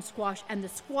acorn squash, and the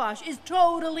squash is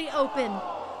totally open.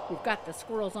 We've got the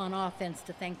squirrels on offense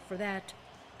to thank for that.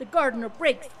 The gardener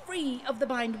breaks free of the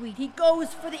bindweed. He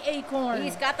goes for the acorn.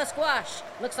 He's got the squash.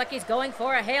 Looks like he's going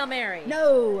for a Hail Mary.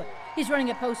 No, he's running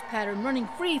a post pattern, running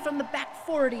free from the back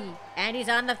 40. And he's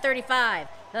on the 35,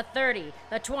 the 30,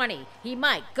 the 20. He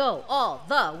might go all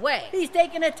the way. He's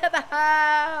taking it to the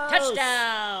house.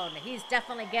 Touchdown! He's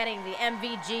definitely getting the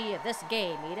MVG of this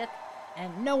game, Edith.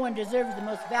 And no one deserves the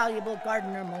most valuable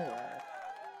gardener more.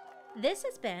 This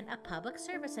has been a public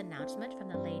service announcement from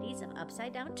the ladies of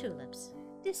Upside Down Tulips.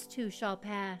 This too shall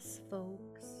pass,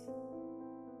 folks.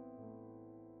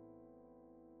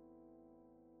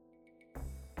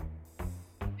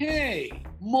 Hey,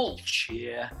 Mulch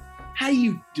here. How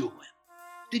you doing?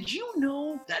 Did you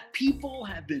know that people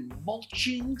have been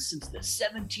mulching since the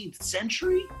 17th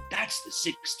century? That's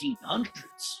the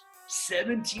 1600s.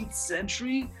 17th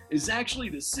century is actually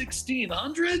the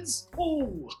 1600s?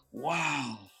 Oh,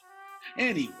 wow.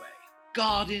 Anyway,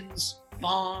 gardens,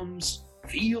 farms,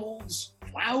 fields,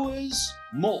 flowers,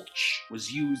 mulch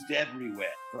was used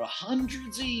everywhere for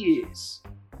hundreds of years.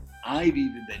 I've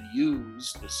even been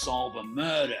used to solve a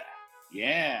murder.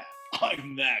 Yeah,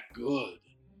 I'm that good.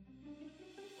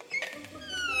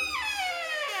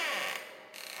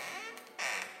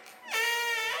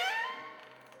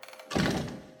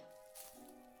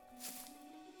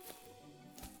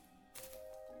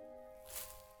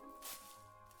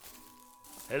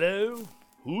 Hello?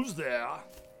 Who's there?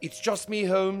 It's just me,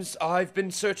 Holmes. I've been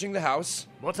searching the house.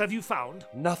 What have you found?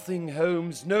 Nothing,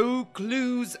 Holmes. No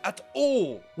clues at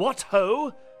all. What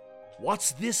ho?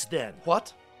 What's this then?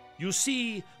 What? You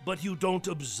see, but you don't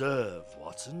observe,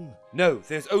 Watson. No,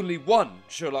 there's only one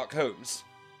Sherlock Holmes.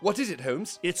 What is it,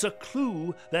 Holmes? It's a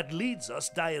clue that leads us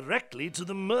directly to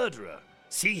the murderer.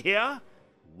 See here?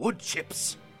 Wood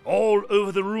chips. All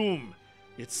over the room.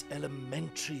 It's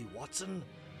elementary, Watson.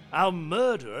 Our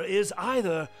murderer is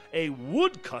either a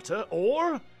woodcutter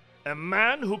or a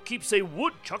man who keeps a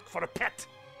woodchuck for a pet.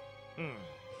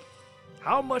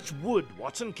 How much wood,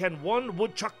 Watson, can one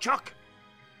woodchuck chuck?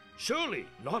 Surely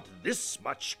not this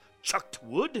much chucked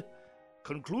wood.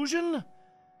 Conclusion?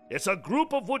 It's a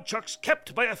group of woodchucks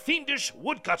kept by a fiendish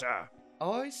woodcutter.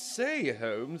 I say,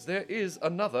 Holmes, there is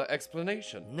another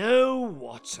explanation. No,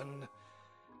 Watson.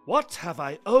 What have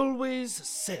I always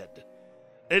said?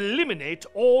 Eliminate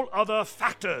all other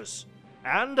factors,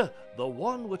 and the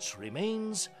one which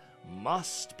remains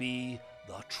must be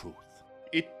the truth.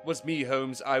 It was me,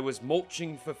 Holmes. I was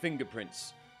mulching for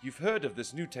fingerprints. You've heard of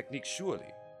this new technique,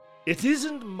 surely? It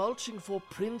isn't mulching for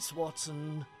prints,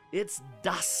 Watson. It's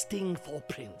dusting for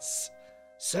prints.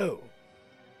 So,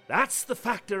 that's the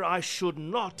factor I should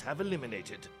not have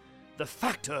eliminated. The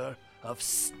factor of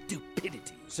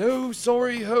stupidity. So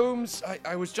sorry, Holmes.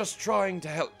 I was just trying to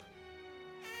help.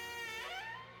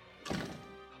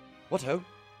 What ho?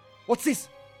 What's this?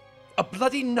 A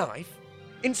bloody knife?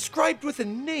 Inscribed with a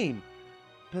name.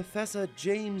 Professor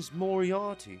James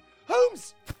Moriarty.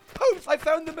 Holmes! Holmes, I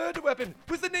found the murder weapon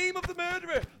with the name of the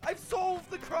murderer. I've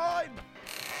solved the crime.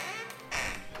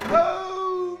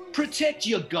 Holmes! Protect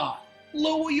your garden,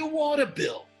 lower your water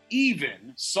bill,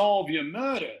 even solve your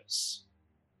murders.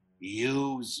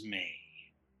 Use me.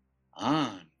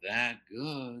 I'm that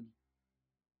good.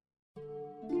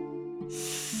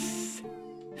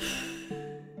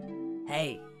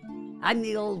 Hey, I'm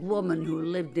the old woman who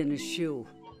lived in a shoe.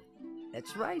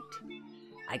 That's right.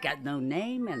 I got no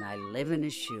name and I live in a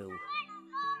shoe.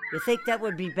 You think that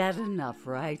would be bad enough,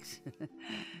 right?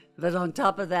 But on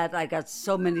top of that, I got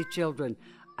so many children,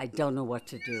 I don't know what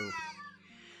to do.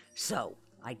 So,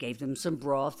 I gave them some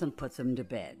broth and put them to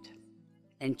bed.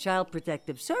 And Child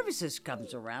Protective Services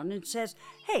comes around and says,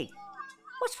 "Hey,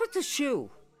 what's with the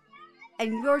shoe?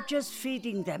 And you're just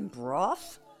feeding them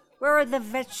broth? Where are the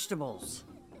vegetables?"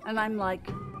 And I'm like,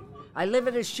 "I live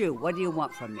in a shoe. What do you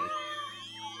want from me?"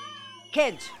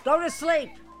 "Kids, go to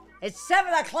sleep. It's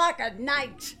 7 o'clock at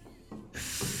night."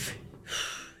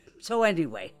 So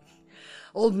anyway,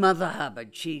 old Mother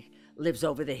Hubbard, she lives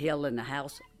over the hill in a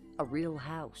house, a real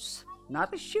house,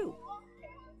 not a shoe.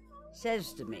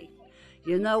 Says to me,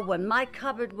 "You know, when my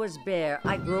cupboard was bare,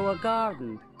 I grew a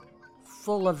garden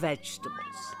full of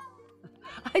vegetables."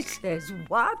 I says,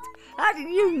 "What? How do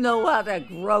you know how to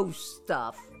grow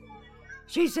stuff?"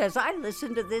 She says, "I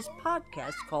listen to this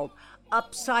podcast called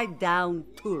Upside Down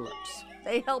Tulips.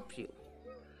 They help you.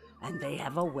 And they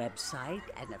have a website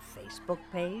and a Facebook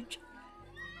page,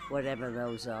 whatever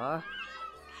those are."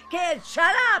 Kids,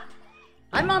 shut up!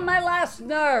 I'm on my last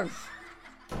nerve.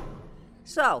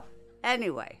 So,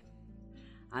 anyway,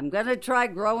 I'm gonna try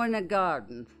growing a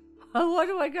garden. What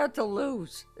do I got to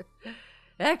lose?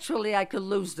 Actually, I could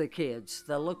lose the kids.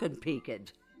 They're looking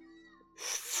peaked.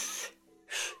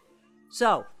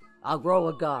 So, I'll grow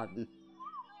a garden.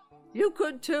 You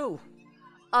could too.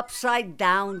 Upside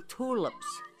Down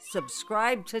Tulips.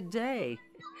 Subscribe today.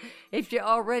 If you're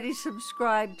already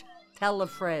subscribed, tell a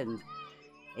friend.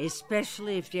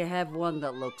 Especially if you have one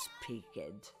that looks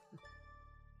peaked.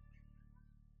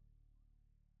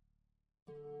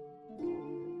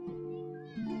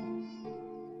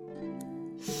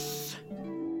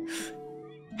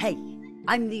 Hey,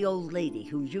 I'm the old lady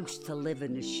who used to live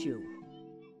in a shoe.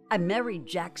 I married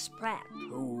Jack Spratt,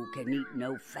 who can eat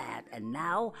no fat, and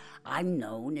now I'm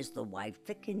known as the wife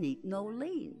that can eat no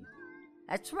lean.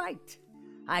 That's right.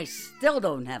 I still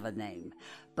don't have a name,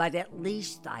 but at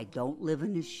least I don't live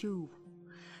in a shoe.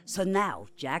 So now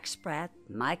Jack Spratt,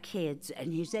 my kids,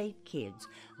 and his 8 kids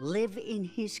live in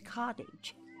his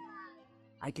cottage.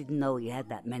 I didn't know he had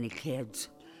that many kids.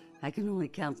 I can only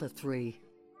count to 3.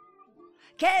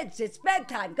 Kids, it's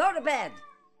bedtime. Go to bed.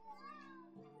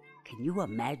 Can you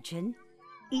imagine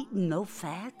eating no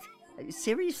fat?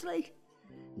 Seriously?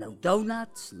 No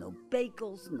donuts, no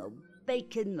bagels, no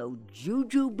bacon, no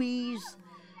jujubes.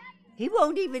 He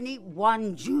won't even eat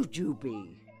one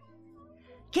jujube.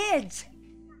 Kids,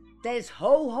 there's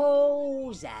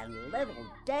Ho-Hos and Little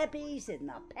Debbies in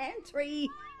the pantry.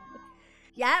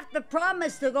 You have to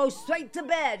promise to go straight to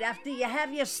bed after you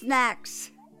have your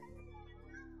snacks.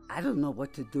 I don't know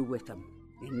what to do with them.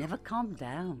 They never calm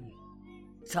down.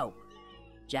 So,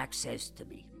 Jack says to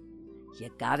me, "You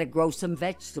gotta grow some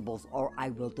vegetables or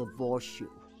I will divorce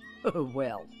you."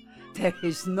 Well, there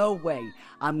is no way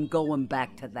I'm going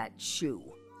back to that shoe.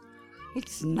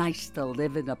 It's nice to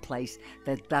live in a place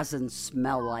that doesn't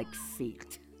smell like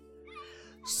feet.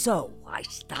 So I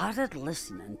started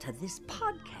listening to this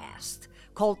podcast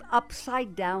called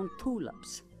Upside Down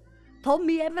Tulips. Told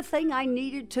me everything I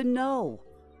needed to know.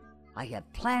 I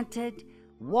have planted,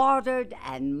 watered,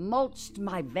 and mulched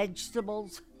my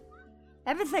vegetables.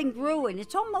 Everything grew and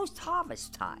it's almost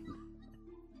harvest time.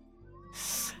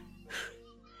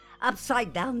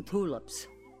 Upside Down Tulips.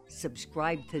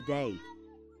 Subscribe today.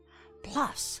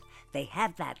 Plus, they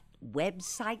have that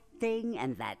website thing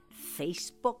and that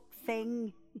Facebook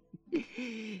thing.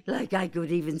 Like I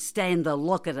could even stand to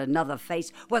look at another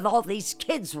face with all these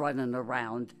kids running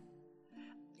around.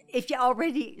 If you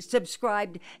already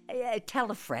subscribed, tell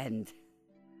a friend.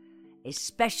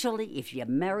 Especially if you're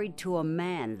married to a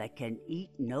man that can eat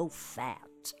no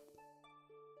fat.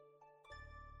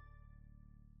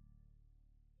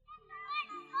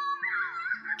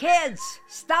 Kids,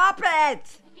 stop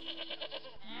it!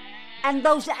 And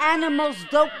those animals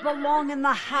don't belong in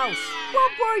the house.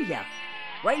 What were you?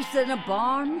 Raised in a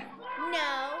barn?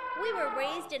 No, we were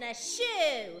raised in a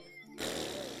shoe.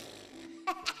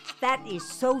 That is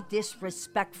so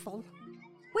disrespectful.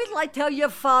 Wait till I tell your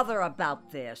father about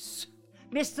this.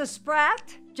 Mr.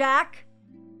 Spratt? Jack?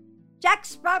 Jack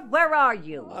Spratt, where are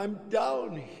you? I'm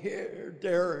down here,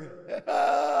 dear.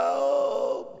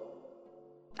 Help!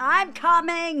 I'm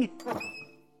coming!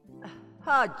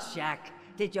 Oh, Jack,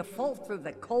 did you fall through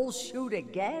the coal chute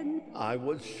again? I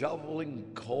was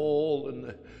shoveling coal and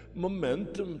the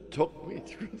momentum took me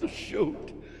through the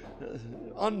chute.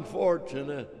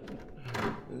 Unfortunate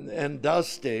and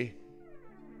dusty.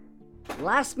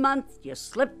 Last month, you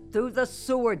slipped through the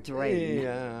sewer drain.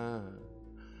 Yeah.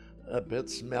 a bit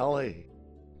smelly.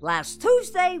 Last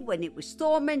Tuesday, when it was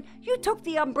storming, you took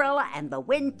the umbrella and the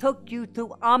wind took you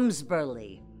to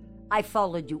Umsburley. I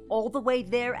followed you all the way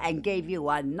there and gave you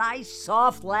a nice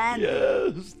soft landing.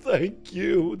 Yes, thank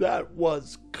you. That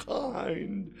was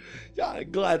kind.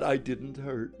 I'm glad I didn't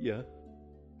hurt you.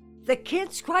 The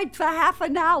kids cried for half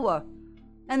an hour,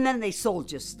 and then they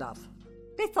sold your stuff.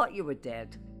 They thought you were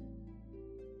dead.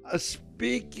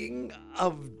 Speaking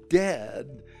of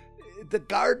dead, the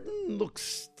garden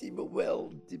looks,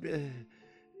 well,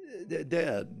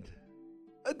 dead.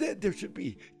 There should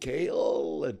be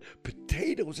kale and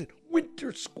potatoes and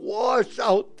winter squash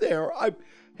out there. I've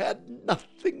had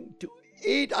nothing to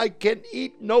eat. I can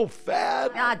eat no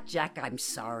fat. Ah, Jack, I'm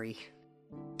sorry.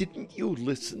 Didn't you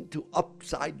listen to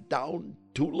Upside Down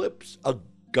Tulips, a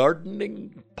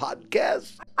gardening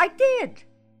podcast? I did.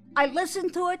 I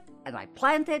listened to it, and I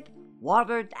planted,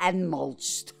 watered, and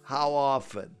mulched. How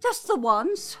often? Just the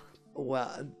once.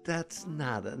 Well, that's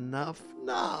not enough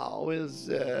now, is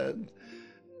it?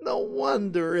 No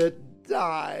wonder it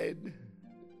died.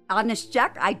 Honest,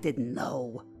 Jack, I didn't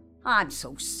know. I'm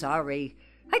so sorry.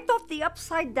 I thought the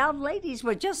upside-down ladies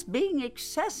were just being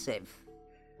excessive.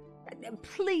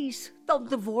 Please, don't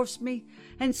divorce me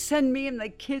and send me and the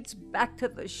kids back to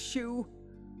the shoe.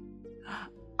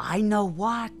 I know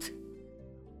what.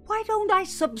 Why don't I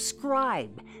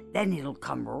subscribe? Then it'll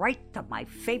come right to my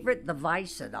favorite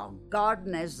device and I'll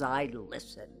garden as I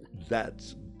listen.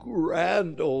 That's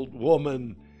grand, old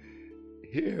woman.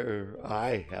 Here,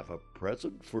 I have a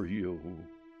present for you.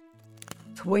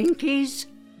 Twinkies?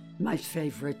 My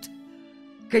favorite.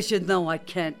 'Cause you know I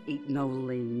can't eat no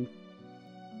lean.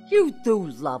 You do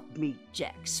love me,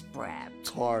 Jack Sprat.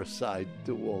 Course I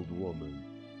do, old woman.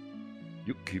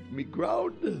 You keep me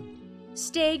grounded.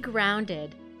 Stay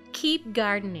grounded. Keep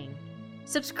gardening.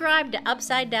 Subscribe to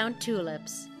Upside Down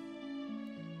Tulips.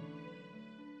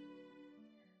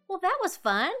 Well, that was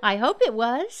fun. I hope it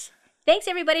was. Thanks,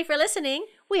 everybody, for listening.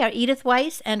 We are Edith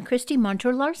Weiss and Christy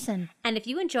Montour Larson. And if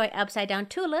you enjoy Upside Down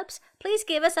Tulips, please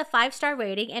give us a 5-star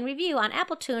rating and review on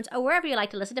Apple Tunes or wherever you like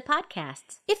to listen to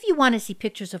podcasts. If you want to see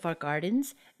pictures of our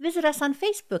gardens, visit us on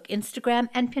Facebook, Instagram,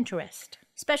 and Pinterest.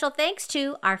 Special thanks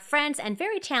to our friends and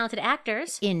very talented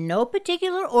actors. In no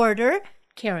particular order,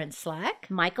 Karen Slack,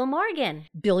 Michael Morgan,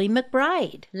 Billy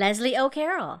McBride, Leslie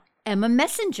O'Carroll, Emma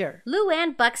Messenger,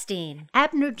 Luann Buckstein,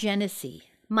 Abner Genesee,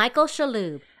 Michael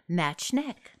Shalhoub, Matt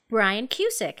Schneck, Brian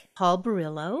Cusick, Paul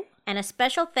Barillo, and a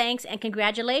special thanks and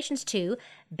congratulations to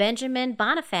Benjamin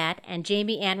Bonifat and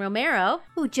Jamie Ann Romero,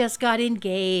 who just got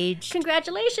engaged.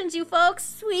 Congratulations, you folks.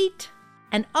 Sweet.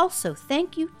 And also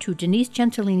thank you to Denise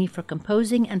Gentilini for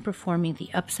composing and performing the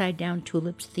Upside Down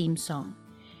Tulips theme song.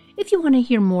 If you want to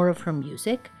hear more of her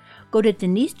music, go to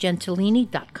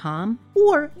denisegentilini.com,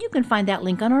 or you can find that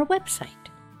link on our website.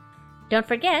 Don't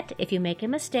forget, if you make a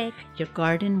mistake, your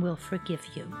garden will forgive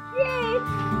you. Yay!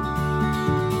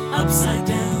 Upside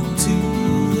Down.